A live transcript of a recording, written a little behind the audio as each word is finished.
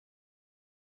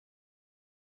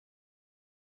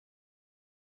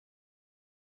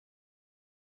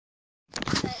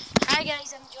Hi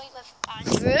guys, I'm joined with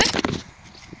Andrew.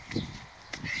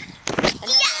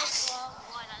 And yes!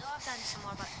 I know I've done some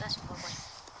more, but that's one.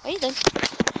 What are you doing?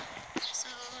 So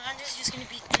Andrew's just going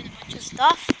to be doing a bunch of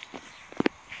stuff.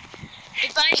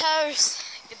 Goodbye house.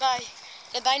 Goodbye.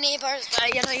 Goodbye neighbours.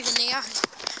 Bye, you're not even there.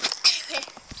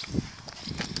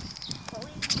 What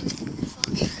were you doing before?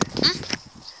 Hmm?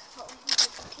 What were you doing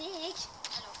for page?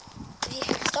 I know. Have you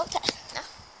stopped it? No.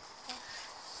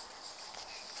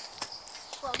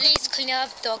 What Please clean up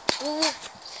dog poo.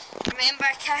 Remember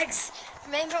kids,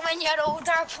 remember when you're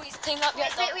older, please clean up your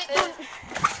dog poo.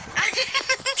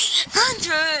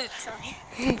 Andrew! Sorry.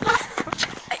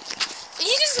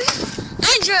 You just...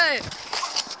 Andrew!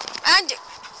 Andrew!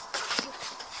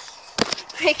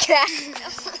 Recraft.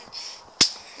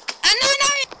 No!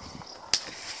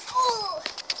 Oh!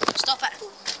 Stop it.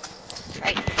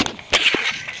 Right.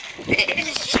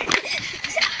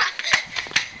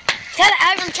 Get it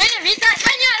out, I'm trying to read that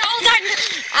when you're older.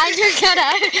 Andrew, get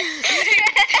out.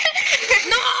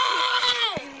 No!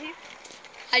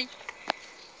 Hi.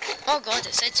 Oh god,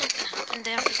 it said something happened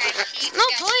there. No,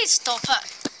 please stop it.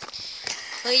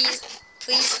 Please.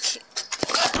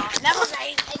 Oh, never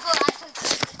mind. I got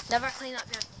that.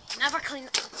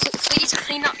 Please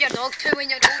clean up your dog poo when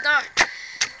you're older.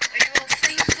 Or you will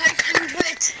fine 500.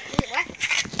 What?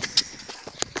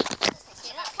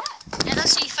 Yeah,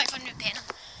 that's the 500 penalty.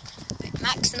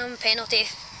 Maximum penalty,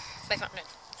 500.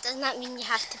 Doesn't that mean you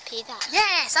have to pay that?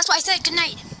 Yes, that's what I said. Good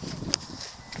night.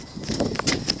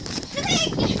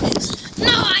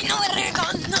 No, I know where you're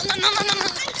going. No.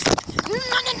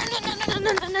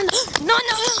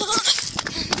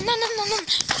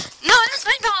 No, that's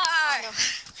my bar.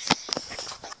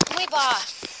 My bar.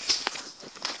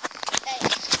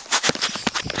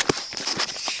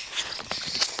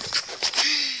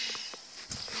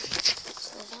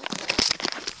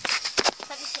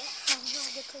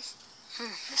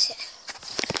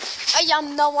 I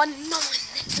am no one.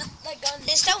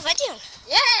 It's still video.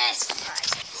 Yes.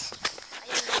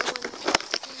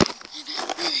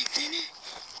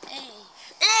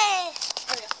 Hey!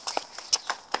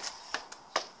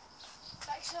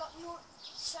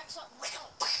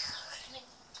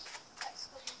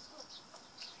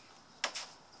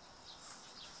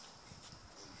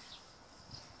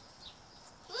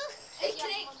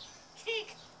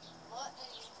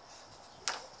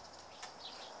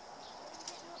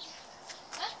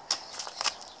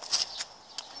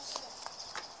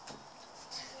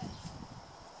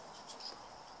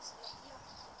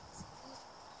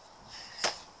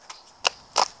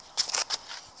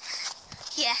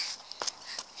 Yeah.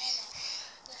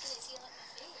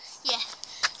 Yeah.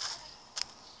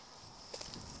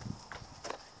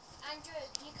 Andrew,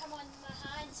 can you come on my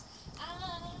hands?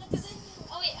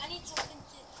 Oh wait, I need something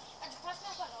to... Andrew, pass me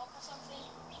up a rock or something.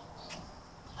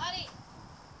 Harry,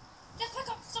 just pick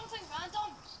up something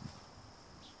random.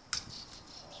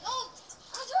 No,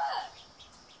 Andrew!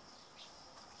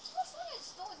 What's funny? It's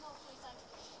still not please, Andrew.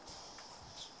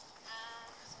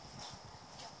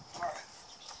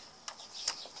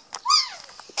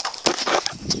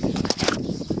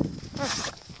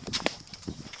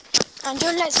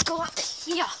 Andrew, let's go up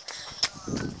here.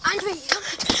 Andrew,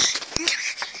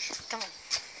 come on.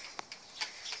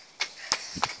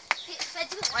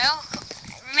 Well,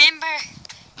 remember,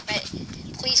 but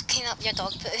please clean up your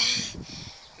dog poo.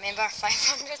 Remember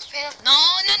 500 penalty? No,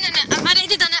 I've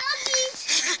already done it.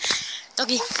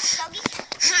 Doggy.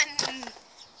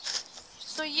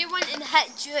 So you went and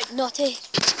hit Duke Naughty.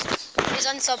 He's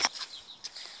unsub.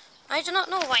 I do not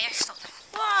know why I stopped.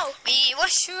 Wow! We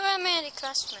wish you a Merry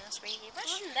Christmas. We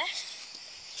wish you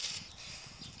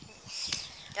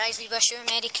Guys, we wish you a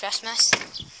Merry Christmas.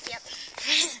 Yep.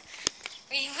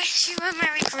 We wish you a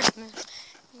Merry Christmas.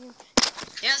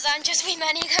 There's Andrew's wee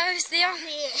mini house there.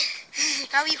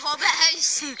 Our wee hobbit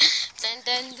house. I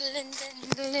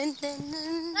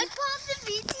paused the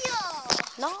video!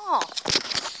 No.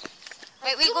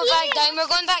 Right, we go back down. We're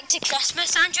going back to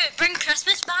Christmas, Andrew. Bring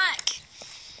Christmas back.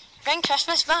 Bring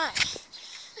Christmas back.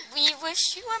 We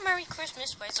wish you a Merry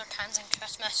Christmas. Where's our cans on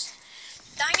Christmas?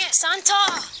 Dang it,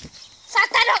 Santa!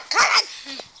 Santa, not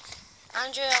coming!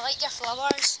 Andrew, I like your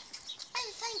flowers.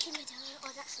 Oh, thank you, my darling.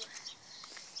 Oh, that's it.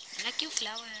 I like your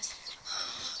flowers.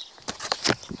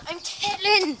 I'm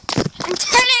telling!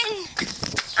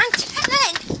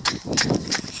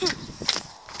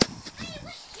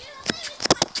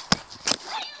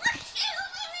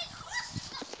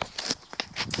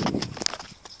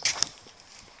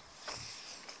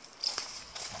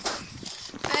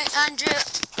 Right, Andrew.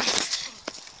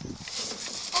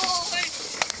 Oh,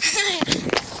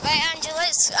 right, Andrew,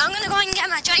 I'm gonna go and get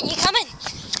my drink. You coming?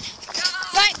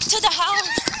 Back to the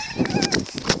house.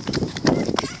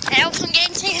 up on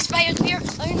getting chased by a bear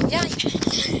clown. Yeah,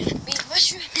 be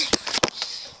mushroom.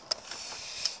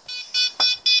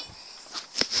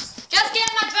 Just get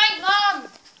my drink, Mom.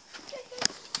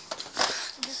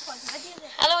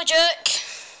 Hello, Duke.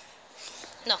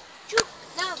 No.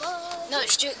 No,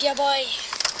 it's Duke, yeah, boy.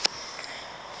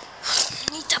 I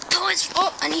need to pause.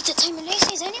 Oh, I need to time my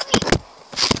races anyway.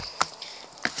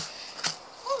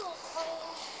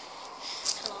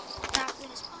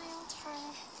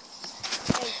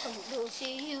 We'll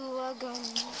see you again.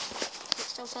 It's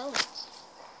still filming.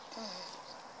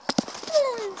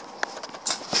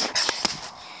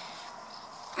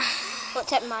 What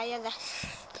tip Maya there?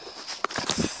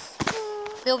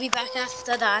 We'll be back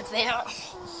after the advert.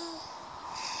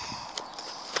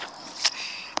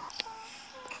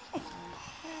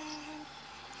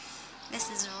 This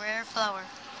is a rare flower.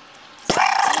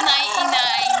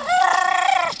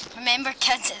 $2.99. Remember,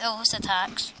 kids, it always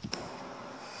attacks.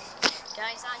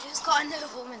 Guys, Andrew's got a new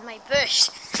home in my bush.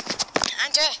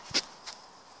 Andrew!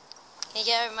 Can you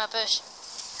get out of my bush?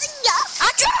 Yeah.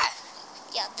 Andrew!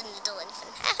 Yeah, the little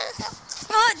infant.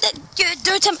 What did you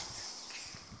do to me?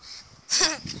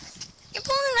 You're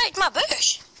pulling right my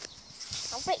bush.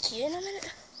 I'll break you in a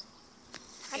minute.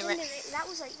 You're That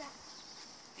was like that.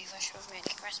 We wish we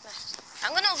Merry Christmas.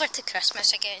 I'm going over to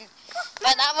Christmas again.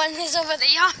 But that one is over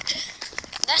there.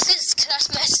 This is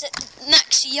Christmas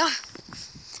next year.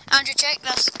 Andrew, check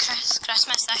this.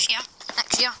 Christmas this year.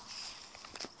 Next year.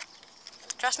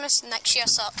 Christmas next year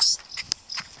sucks.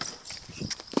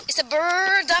 It's a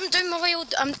bird. I'm doing my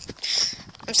wild. I'm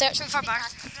searching for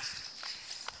birds.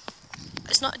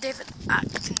 It's not David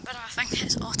Attenborough. I think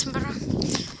it's Attenborough.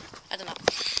 I don't know.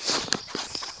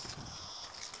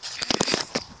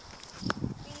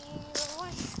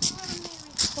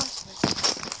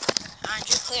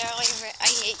 Andrew, clearly, I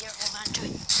hate your home, Andrew.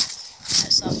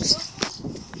 That sucks.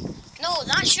 No,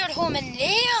 that's your home in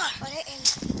there.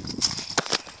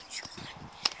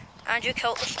 Andrew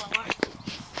killed the flower.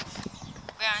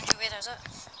 Where, Andrew, where is it?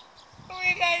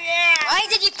 Why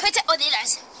did you put it? Oh, there it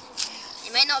is.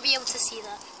 You might not be able to see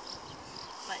that.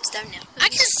 But it's down there. I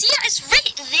can see it, it's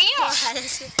right there. I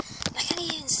can't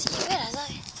even see it. Where is it?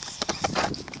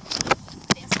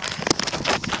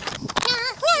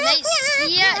 Nice. See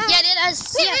it? Yeah, there it is.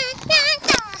 See it?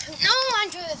 No,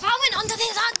 Andrew, if I went under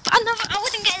there, I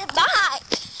wouldn't get it back.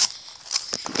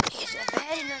 He's a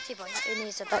very naughty boy, and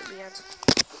he's a bit weird.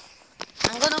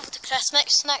 I'm going over to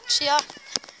Christmas next year.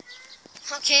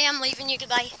 Okay, I'm leaving you,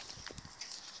 goodbye.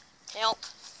 Help.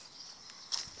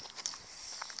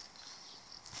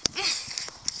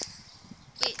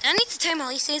 Wait, I need to tie my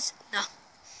laces. No.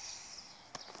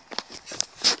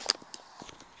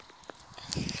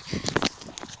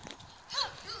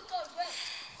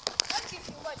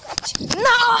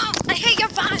 No! I hate your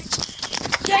badge!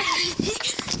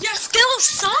 Your skills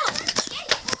suck!